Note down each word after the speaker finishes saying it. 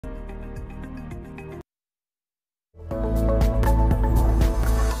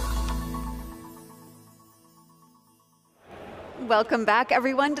welcome back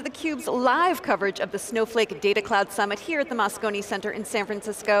everyone to theCUBE's live coverage of the Snowflake Data Cloud Summit here at the Moscone Center in San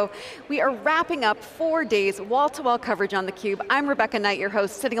Francisco. We are wrapping up 4 days wall-to-wall coverage on theCUBE. I'm Rebecca Knight, your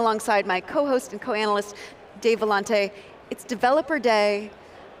host, sitting alongside my co-host and co-analyst, Dave Vellante. It's Developer Day.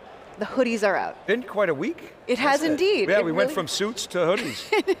 The hoodies are out. Been quite a week. It has indeed. Yeah, we went from suits to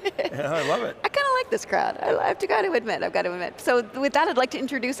hoodies. Yeah, I love it. I kind of like this crowd. I've got to admit. So with that, I'd like to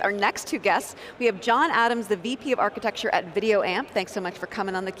introduce our next two guests. We have John Adams, the VP of Architecture at VideoAmp. Thanks so much for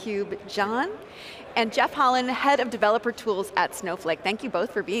coming on theCUBE, John. And Jeff Hollan, Head of Developer Tools at Snowflake. Thank you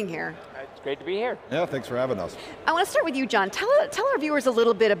both for being here. It's great to be here. Yeah, thanks for having us. I want to start with you, John. Tell our viewers a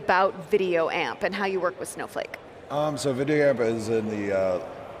little bit about VideoAmp and how you work with Snowflake. So VideoAmp is in the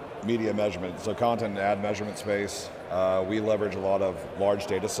media measurement, so content and ad measurement space. We leverage a lot of large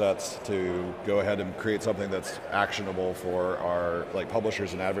data sets to go ahead and create something that's actionable for our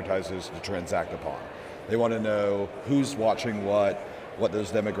publishers and advertisers to transact upon. They want to know who's watching what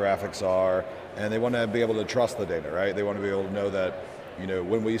those demographics are, and they want to be able to trust the data, right? They want to be able to know that,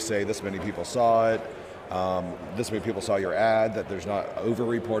 when we say this many people saw it, this many people saw your ad, that there's not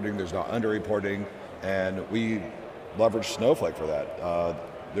over-reporting, there's not under-reporting, and we leverage Snowflake for that.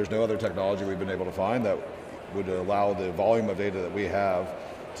 There's no other technology we've been able to find that would allow the volume of data that we have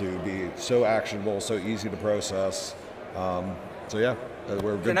to be so actionable, so easy to process. So yeah,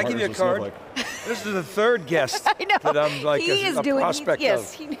 we're good partners with Snowflake. This is the third guest that I'm like a prospect of.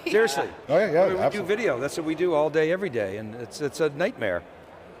 Seriously. Oh yeah, we do video, that's what we do all day, every day, and it's a nightmare.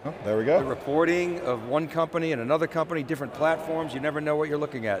 Oh, there we go. The reporting of one company and another company, different platforms, you never know what you're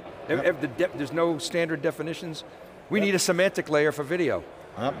looking at. Yep. There's no standard definitions. We need a semantic layer for video.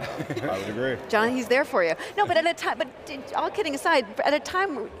 I would agree. John, he's there for you. No, but at a time, all kidding aside, at a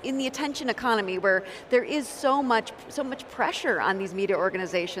time in the attention economy where there is so much pressure on these media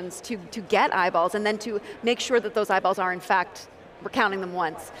organizations to get eyeballs and then to make sure that those eyeballs are in fact, we're counting them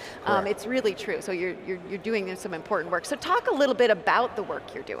once. It's really true, so you're doing some important work. So talk a little bit about the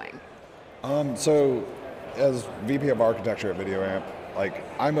work you're doing. So, as VP of Architecture at VideoAmp,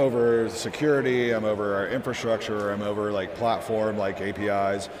 I'm over security, I'm over our infrastructure, I'm over platform,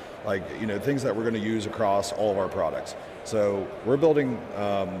 APIs, things that we're going to use across all of our products. So we're building,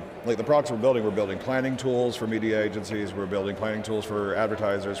 the products we're building planning tools for media agencies, we're building planning tools for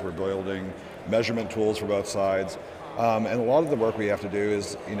advertisers, we're building measurement tools for both sides. And a lot of the work we have to do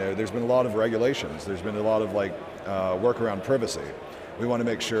is, there's been a lot of regulations, there's been a lot of work around privacy. We want to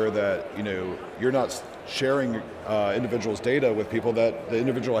make sure that, you're not sharing individuals' data with people that the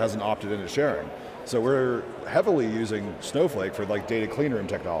individual hasn't opted into sharing. So we're heavily using Snowflake for data clean room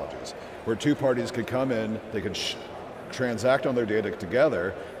technologies, where two parties could come in, they can transact on their data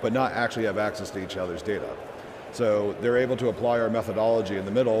together, but not actually have access to each other's data. So they're able to apply our methodology in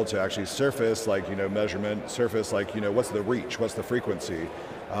the middle to actually surface measurement, surface what's the reach, what's the frequency,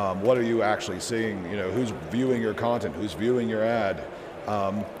 what are you actually seeing, who's viewing your content, who's viewing your ad,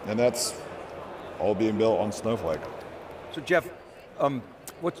 and that's all being built on Snowflake. So Jeff,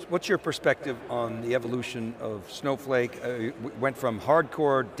 what's your perspective on the evolution of Snowflake? You went from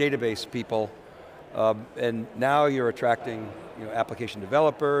hardcore database people, and now you're attracting application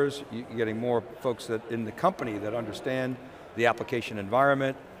developers, you're getting more folks in the company that understand the application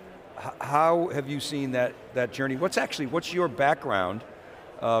environment. How have you seen that journey? What's your background?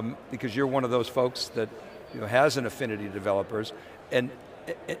 Because you're one of those folks that has an affinity to developers, and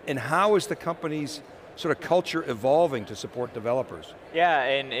how is the company's sort of culture evolving to support developers? Yeah,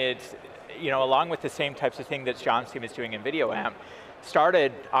 and it's, along with the same types of thing that John's team is doing in VideoAmp,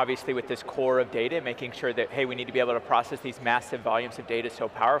 started obviously with this core of data, making sure that, hey, we need to be able to process these massive volumes of data so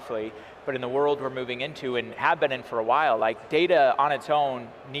powerfully, but in the world we're moving into and have been in for a while, data on its own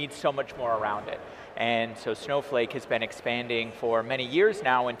needs so much more around it. And so Snowflake has been expanding for many years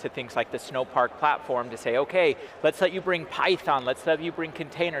now into things like the Snowpark platform to say, okay, let's let you bring Python, let's let you bring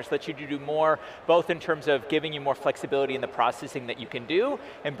containers, let you do more, both in terms of giving you more flexibility in the processing that you can do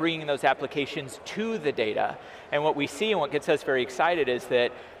and bringing those applications to the data. And what we see and what gets us very excited is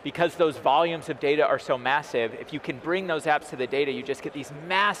that because those volumes of data are so massive, if you can bring those apps to the data, you just get these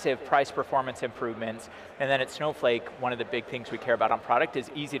massive price performance improvements. And then at Snowflake, one of the big things we care about on product is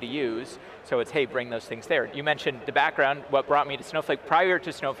easy to use. So it's, hey, bring those things there. You mentioned the background, what brought me to Snowflake. Prior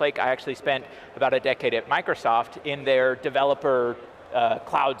to Snowflake, I actually spent about a decade at Microsoft in their developer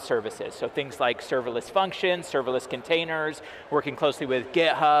cloud services. So things like serverless functions, serverless containers, working closely with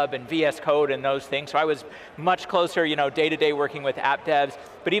GitHub and VS Code and those things. So I was much closer, day to day working with app devs.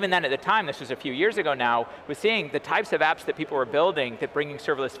 But even then at the time, this was a few years ago now, was seeing the types of apps that people were building that bringing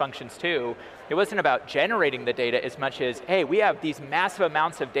serverless functions to. It wasn't about generating the data as much as, hey, we have these massive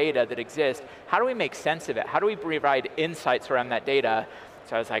amounts of data that exist. How do we make sense of it? How do we provide insights around that data?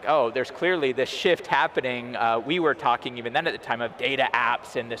 So I was like, oh, there's clearly this shift happening. We were talking even then at the time of data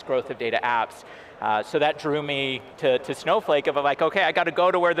apps and this growth of data apps. So that drew me to Snowflake of like, okay, I got to go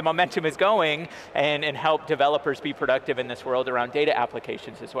to where the momentum is going and help developers be productive in this world around data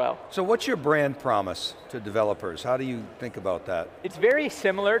applications as well. So what's your brand promise to developers? How do you think about that? It's very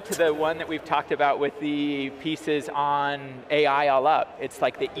similar to the one that we've talked about with the pieces on AI all up. It's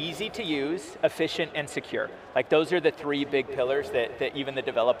like the easy to use, efficient, and secure. Like those are the three big pillars that even the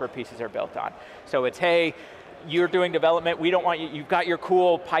developer pieces are built on. So it's, hey, you're doing development, we don't want you, you've got your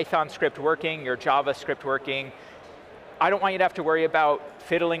cool Python script working, your Java script working. I don't want you to have to worry about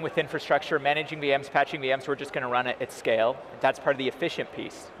fiddling with infrastructure, managing VMs, patching VMs, we're just going to run it at scale. That's part of the efficient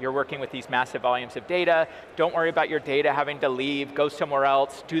piece. You're working with these massive volumes of data, don't worry about your data having to leave, go somewhere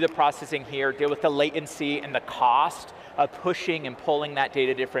else, do the processing here, deal with the latency and the cost of pushing and pulling that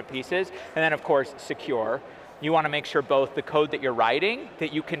data to different pieces, and then of course, secure. You want to make sure both the code that you're writing,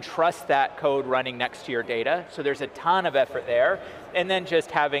 that you can trust that code running next to your data, so there's a ton of effort there, and then just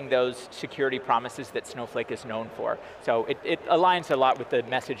having those security promises that Snowflake is known for. So it aligns a lot with the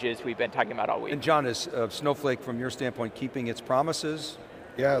messages we've been talking about all week. And John, is Snowflake, from your standpoint, keeping its promises?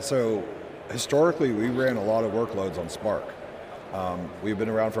 Yeah, so historically we ran a lot of workloads on Spark. We've been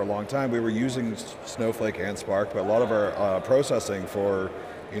around for a long time. We were using Snowflake and Spark, but a lot of our processing for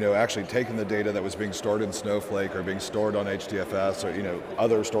actually taking the data that was being stored in Snowflake or being stored on HDFS or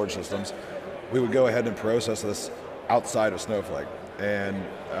other storage systems, we would go ahead and process this outside of Snowflake. And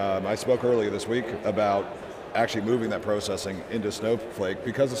I spoke earlier this week about actually moving that processing into Snowflake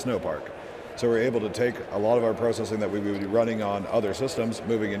because of Snowpark. So we're able to take a lot of our processing that we would be running on other systems,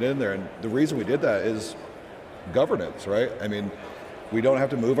 moving it in there, and the reason we did that is governance, right? I mean, we don't have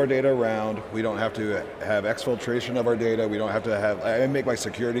to move our data around, we don't have to have exfiltration of our data, we don't have to have, I make my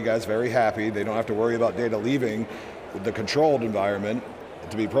security guys very happy, they don't have to worry about data leaving the controlled environment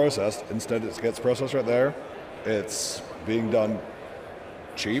to be processed. Instead it gets processed right there. It's being done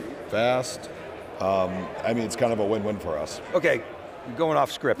cheap, fast. I mean, it's kind of a win-win for us. Okay, I'm going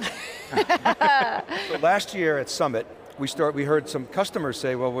off script. So last year at Summit, we heard some customers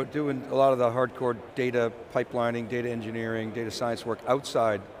say, well, we're doing a lot of the hardcore data pipelining, data engineering, data science work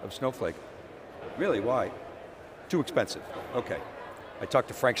outside of Snowflake. Really, why? Too expensive. Okay. I talked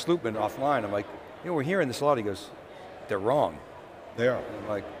to Frank Slootman offline, I'm like, we're hearing this a lot. He goes, they're wrong. They are. I'm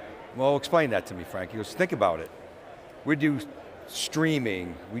like, well, explain that to me, Frank. He goes, think about it. We do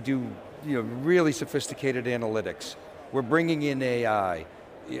streaming, we do really sophisticated analytics. We're bringing in AI.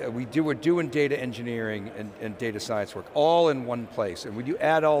 We're doing data engineering and data science work all in one place. And when you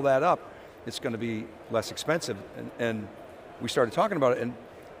add all that up, it's going to be less expensive. And we started talking about it,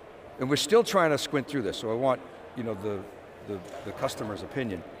 and we're still trying to squint through this. So I want the customer's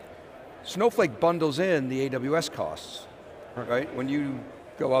opinion. Snowflake bundles in the AWS costs, right? When you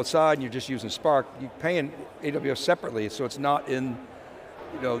go outside and you're just using Spark, you're paying AWS separately, so it's not in,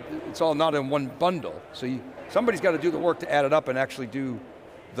 it's all not in one bundle. So somebody's got to do the work to add it up and actually do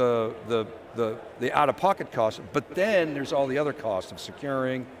the out-of-pocket costs, but then there's all the other costs of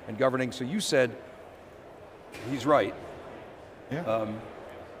securing and governing. So you said, he's right. Yeah.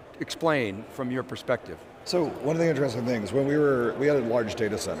 Explain from your perspective. So one of the interesting things, when we had a large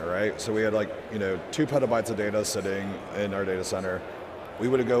data center, right? So we had 2 petabytes of data sitting in our data center. We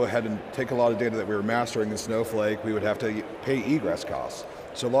would go ahead and take a lot of data that we were mastering in Snowflake, we would have to pay egress costs.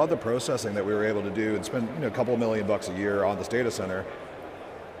 So a lot of the processing that we were able to do and spend a couple $1 million a year on this data center,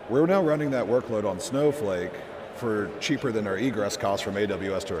 we're now running that workload on Snowflake for cheaper than our egress costs from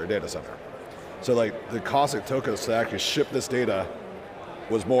AWS to our data center. So the cost it took us to actually ship this data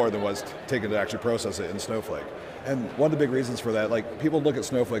was more than was taken to actually process it in Snowflake. And one of the big reasons for that, people look at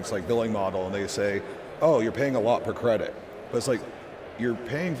Snowflake's billing model and they say, oh, you're paying a lot per credit. But it's you're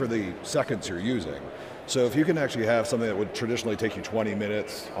paying for the seconds you're using. So if you can actually have something that would traditionally take you 20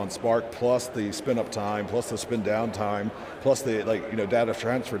 minutes on Spark, plus the spin up time, plus the spin down time, plus the data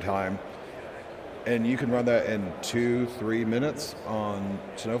transfer time, and you can run that in 2-3 minutes on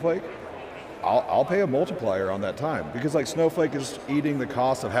Snowflake, I'll pay a multiplier on that time, because Snowflake is eating the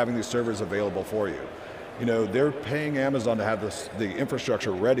cost of having these servers available for you. They're paying Amazon to have the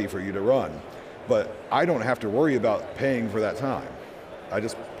infrastructure ready for you to run, but I don't have to worry about paying for that time. I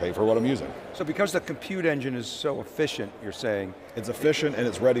just pay for what I'm using. So because the compute engine is so efficient, you're saying? It's efficient and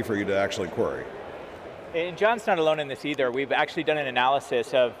it's ready for you to actually query. And John's not alone in this either. We've actually done an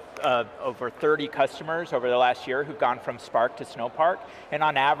analysis of over 30 customers over the last year who've gone from Spark to Snowpark, and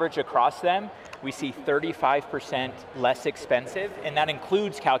on average across them, we see 35% less expensive, and that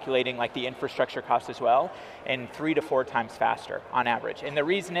includes calculating like the infrastructure cost as well, and 3 to 4 times faster on average. And the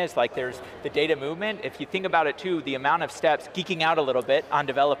reason is like there's the data movement. If you think about it too, the amount of steps, geeking out a little bit on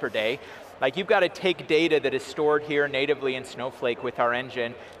developer day, like you've got to take data that is stored here natively in Snowflake with our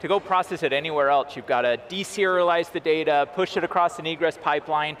engine. To go process it anywhere else, you've got to deserialize the data, push it across an egress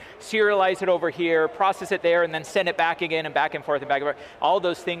pipeline, serialize it over here, process it there, and then send it back again and back and forth and back and forth. All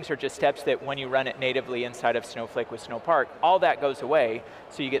those things are just steps that when you run it natively inside of Snowflake with Snowpark, all that goes away,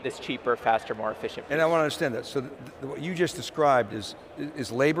 so you get this cheaper, faster, more efficient piece. And I want to understand that. So what you just described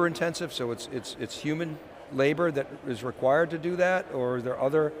is labor intensive, so it's human labor that is required to do that, or are there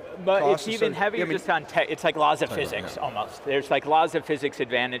other But costs? it's even heavier just on tech. It's like laws of physics, almost. There's like laws of physics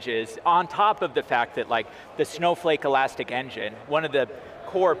advantages on top of the fact that like the Snowflake Elastic Engine, one of the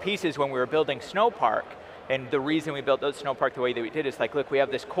core pieces when we were building Snowpark, and the reason we built Snowpark the way that we did is like, look, we have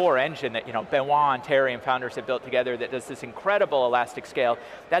this core engine that Benoit and Terry and founders have built together that does this incredible elastic scale.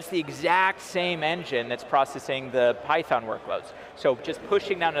 That's the exact same engine that's processing the Python workloads. So just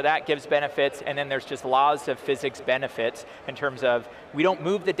pushing down to that gives benefits, and then there's just laws of physics benefits in terms of, we don't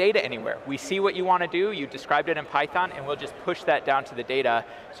move the data anywhere. We see what you want to do, you described it in Python, and we'll just push that down to the data.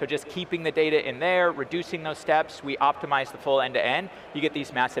 So just keeping the data in there, reducing those steps, we optimize the full end-to-end, you get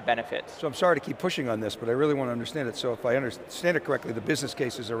these massive benefits. So I'm sorry to keep pushing on this, but I really want to understand it. So if I understand it correctly, the business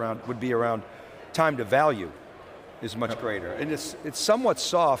cases would be around time to value is much greater. And it's somewhat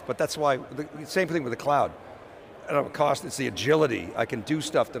soft, but that's why, the same thing with the cloud. I don't know, cost, it's the agility. I can do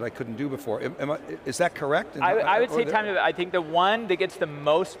stuff that I couldn't do before. Is that correct? I would say I think the one that gets the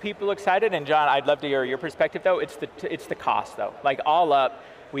most people excited, and John, I'd love to hear your perspective though, it's the cost though. Like all up,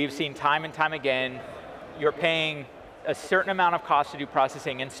 we've seen time and time again, you're paying a certain amount of cost to do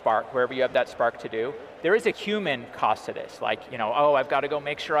processing in Spark, wherever you have that Spark to do. There is a human cost to this, like, oh, I've got to go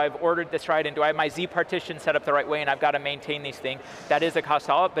make sure I've ordered this right, and do I have my Z partition set up the right way, and I've got to maintain these things. That is a cost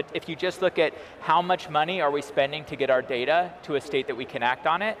all up, but if you just look at how much money are we spending to get our data to a state that we can act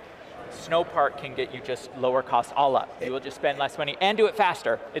on it, Snowpark can get you just lower costs all up. You will just spend less money and do it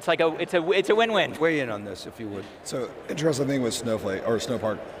faster. It's like it's a win-win. Weigh in on this, if you would. So, interesting thing with Snowflake, or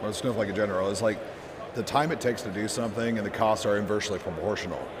Snowpark, or Snowflake in general, is like, the time it takes to do something and the costs are inversely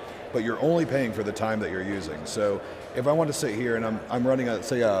proportional. But you're only paying for the time that you're using. So if I want to sit here and I'm running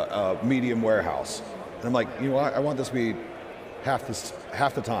a medium warehouse, and I'm like, I want this to be half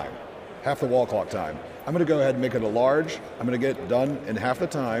the time, half the wall clock time. I'm going to go ahead and make it a large, I'm going to get it done in half the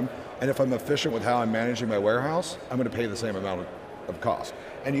time, and if I'm efficient with how I'm managing my warehouse, I'm going to pay the same amount of cost.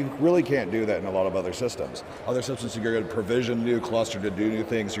 And you really can't do that in a lot of other systems. Other systems, you're going to provision new cluster to do new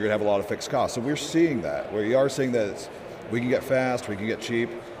things, you're going to have a lot of fixed costs. So we're seeing that. We are seeing that we can get fast, we can get cheap,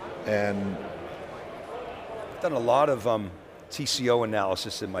 and... I've done a lot of TCO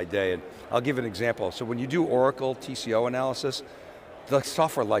analysis in my day, and I'll give an example. So when you do Oracle TCO analysis, the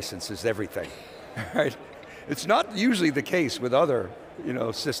software license is everything, right? It's not usually the case with other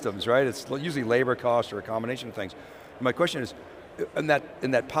systems, right? It's usually labor costs or a combination of things. My question is, in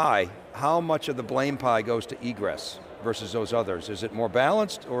that pie, how much of the blame pie goes to egress versus those others? Is it more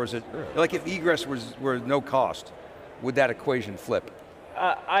balanced, or is it, like if egress were no cost, would that equation flip?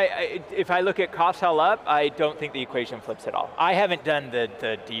 If I look at costs all up, I don't think the equation flips at all. I haven't done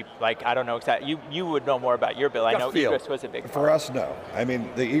the deep, like I don't know exactly, you would know more about your bill. I know egress was a big part. For us, no. I mean,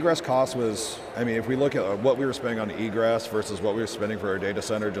 the egress cost was, if we look at what we were spending on egress versus what we were spending for our data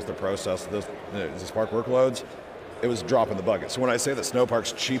center just to process the Spark workloads, it was a drop in the bucket. So when I say that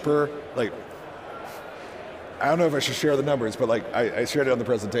Snowpark's cheaper, like, I don't know if I should share the numbers, but like I shared it on the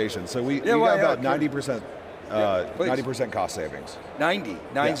presentation. So we got about 90%, 90% cost savings. 90,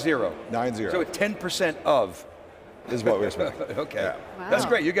 90. 90. So 10% of is what we're spending. Okay, Yeah. Wow. That's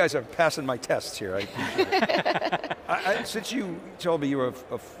great. You guys are passing my tests here. I appreciate it. Since you told me you were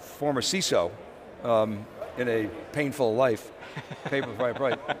a former CISO in a painful life,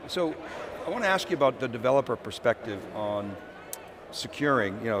 right. So I want to ask you about the developer perspective on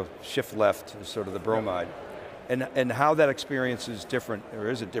securing, shift left is sort of the bromide, and how that experience is different, or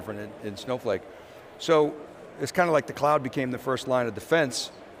is it different in Snowflake? So it's kind of like the cloud became the first line of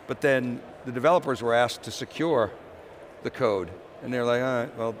defense, but then the developers were asked to secure the code, and they're like, all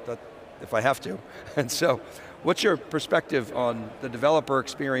right, well, if I have to. And so, what's your perspective on the developer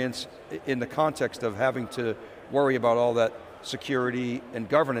experience in the context of having to worry about all that security and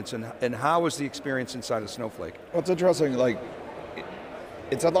governance, and how was the experience inside of Snowflake? Well, it's interesting, like,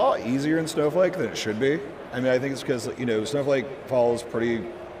 It's a lot easier in Snowflake than it should be. I mean, I think it's because Snowflake follows pretty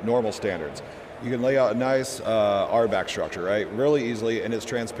normal standards. You can lay out a nice RBAC structure, right? Really easily, and it's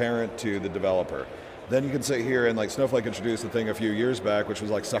transparent to the developer. Then you can sit here and Snowflake introduced a thing a few years back, which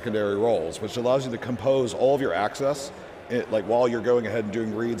was secondary roles, which allows you to compose all of your access while you're going ahead and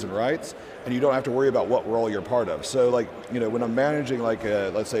doing reads and writes, and you don't have to worry about what role you're part of. So when I'm managing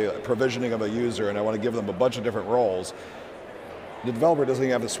let's say a provisioning of a user and I want to give them a bunch of different roles, the developer doesn't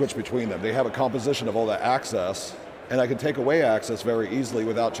even have to switch between them. They have a composition of all that access, and I can take away access very easily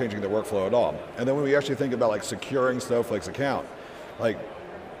without changing the workflow at all. And then when we actually think about securing Snowflake's account,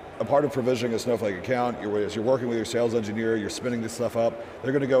 a part of provisioning a Snowflake account, as you're working with your sales engineer, you're spinning this stuff up,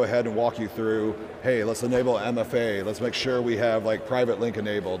 they're going to go ahead and walk you through, hey, let's enable MFA, let's make sure we have private link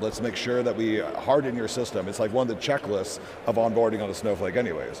enabled, let's make sure that we harden your system. It's one of the checklists of onboarding on a Snowflake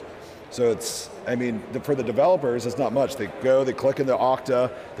anyways. So for the developers, it's not much. They go, they click in the Okta,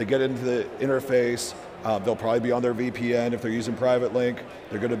 they get into the interface, they'll probably be on their VPN if they're using private link.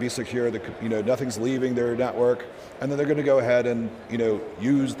 They're going to be secure. Nothing's leaving their network, and then they're going to go ahead and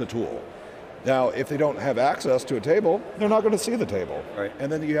use the tool. Now, if they don't have access to a table, they're not going to see the table. Right.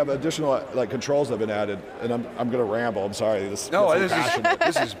 And then you have additional controls that have been added. And I'm going to ramble. I'm sorry. This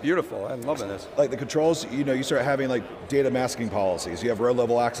is beautiful. I'm loving this. The controls, you start having data masking policies. You have row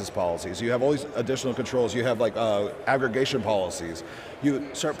level access policies. You have all these additional controls. You have aggregation policies. You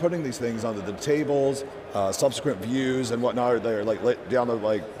start putting these things onto the tables, subsequent views and whatnot. They're down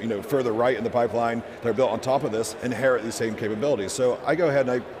the further right in the pipeline. They're built on top of this, inherit these same capabilities. So I go ahead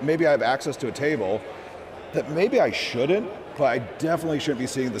and maybe I have access to a table that maybe I shouldn't, but I definitely shouldn't be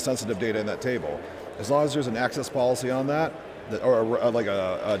seeing the sensitive data in that table. As long as there's an access policy on that, or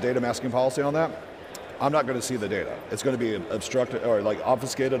a data masking policy on that, I'm not going to see the data. It's going to be obstructed or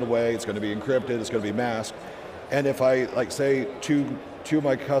obfuscated away. It's going to be encrypted. It's going to be masked. And if I say two of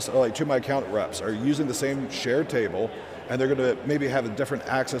my account reps are using the same shared table, and they're going to maybe have a different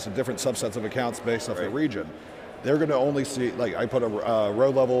access to different subsets of accounts based off the region, they're going to only see, I put a row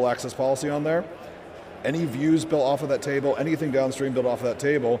level access policy on there. Any views built off of that table, anything downstream built off of that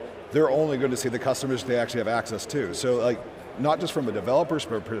table, they're only going to see the customers they actually have access to. So not just from a developer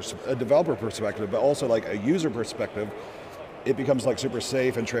perspective, but also a user perspective, it becomes super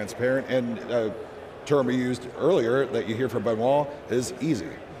safe and transparent. And term we used earlier that you hear from Benoit is easy.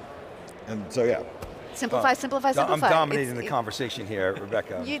 And so yeah. Simplify, simplify, simplify. I'm dominating the conversation here,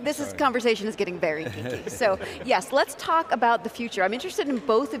 Rebecca. This conversation is getting very geeky. So yes, let's talk about the future. I'm interested in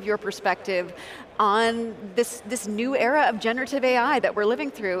both of your perspective on this new era of generative AI that we're living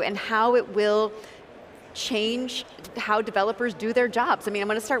through and how it will change how developers do their jobs. I'm going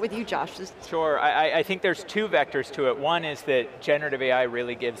to start with you, Josh. Sure, I think there's two vectors to it. One is that generative AI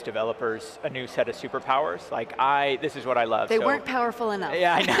really gives developers a new set of superpowers. This is what I love. They weren't powerful enough.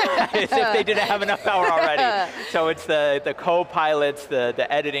 Yeah, I know, as if they didn't have enough power already. So it's the co-pilots, the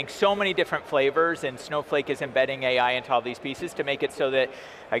editing, so many different flavors, and Snowflake is embedding AI into all these pieces to make it so that,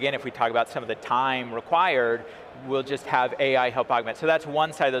 again, if we talk about some of the time required, we'll just have AI help augment. So that's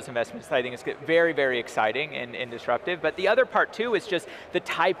one side of those investments that I think is very, very exciting and disruptive. But the other part too is just the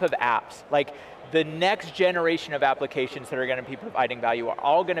type of apps. The next generation of applications that are going to be providing value are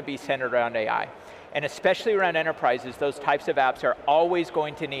all going to be centered around AI. And especially around enterprises, those types of apps are always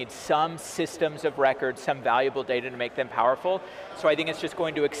going to need some systems of record, some valuable data to make them powerful. So I think it's just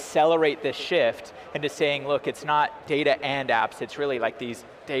going to accelerate this shift into saying, look, it's not data and apps, it's really these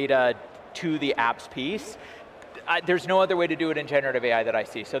data to the apps piece. There's no other way to do it in generative AI that I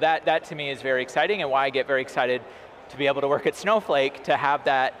see. So that to me is very exciting, and why I get very excited to be able to work at Snowflake, to have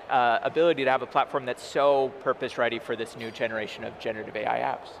that ability to have a platform that's so purpose ready for this new generation of generative AI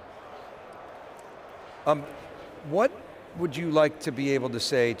apps. What would you like to be able to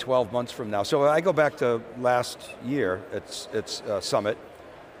say 12 months from now? So I go back to last year, it's Summit.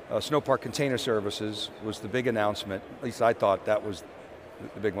 Snowpark Container Services was the big announcement. At least I thought that was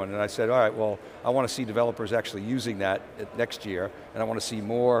the big one. And I said, all right, well, I want to see developers actually using that next year, and I want to see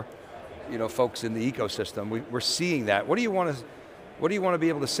more folks in the ecosystem. We're seeing that. What do you want to be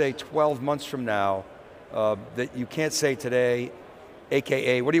able to say 12 months from now that you can't say today,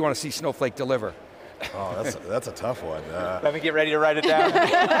 AKA, what do you want to see Snowflake deliver? Oh, that's a tough one. Let me get ready to write it down.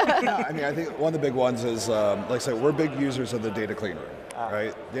 I think one of the big ones is, like I said, we're big users of the data clean room.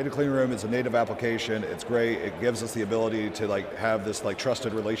 Right? Data clean room is a native application. It's great. It gives us the ability to have this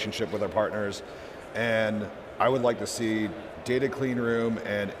trusted relationship with our partners. And I would like to see data clean room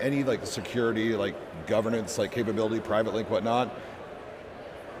and any security, governance, capability, private link, whatnot.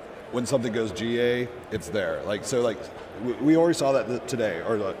 When something goes GA, it's there. We already saw that today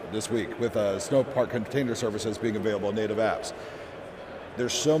or this week with Snowpark Container Services being available in native apps.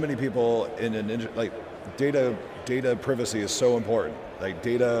 there's so many people in like data privacy is so important. Like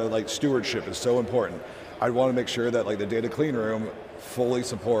data stewardship is so important. I want to make sure that like the data clean room fully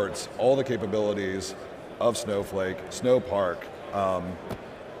supports all the capabilities of Snowflake, Snowpark,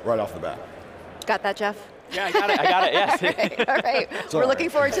 right off the bat. Got that, Jeff? Yeah, I got it, yes. All right. We're looking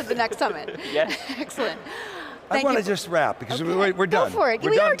forward to the next summit. Yes. Excellent. I want to just wrap, because we're done. Go for it.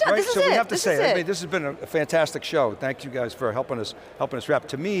 We're we done, are done. right? This is so it. we have to this say, is I mean, this has been a fantastic show. Thank you guys for helping us wrap.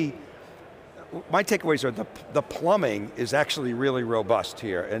 To me, my takeaways are the plumbing is actually really robust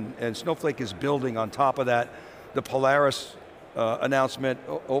here, and Snowflake is building on top of that. The Polaris announcement,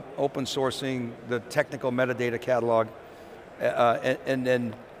 open sourcing, the technical metadata catalog, and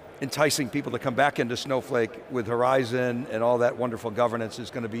then enticing people to come back into Snowflake with Horizon and all that wonderful governance is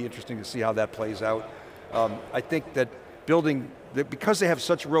going to be interesting to see how that plays out. I think that because they have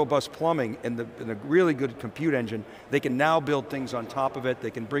such robust plumbing and a really good compute engine, they can now build things on top of it.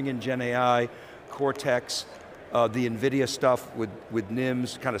 They can bring in Gen AI, Cortex, the NVIDIA stuff with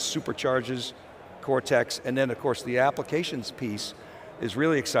NIMs, kind of supercharges Cortex, and then of course the applications piece is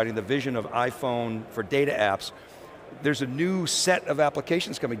really exciting, the vision of iPhone for data apps. There's a new set of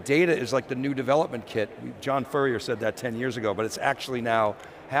applications coming. Data is like the new development kit. John Furrier said that 10 years ago, but it's actually now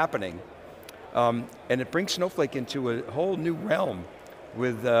happening. And it brings Snowflake into a whole new realm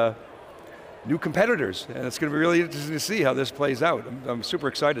with new competitors, and it's going to be really interesting to see how this plays out. I'm super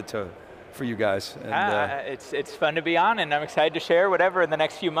excited for you guys. And, it's fun to be on, and I'm excited to share whatever in the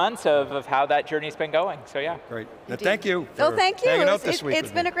next few months of how that journey's been going, so yeah. Great. Thank you for thank you. Hanging out this week.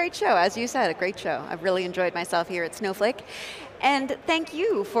 It's been a great show, as you said, a great show. I've really enjoyed myself here at Snowflake. And thank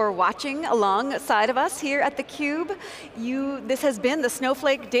you for watching alongside of us here at theCUBE. This has been the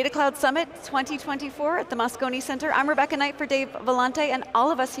Snowflake Data Cloud Summit 2024 at the Moscone Center. I'm Rebecca Knight for Dave Vellante, and all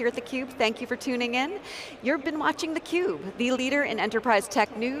of us here at theCUBE, thank you for tuning in. You've been watching theCUBE, the leader in enterprise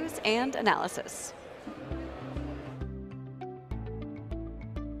tech news and analysis.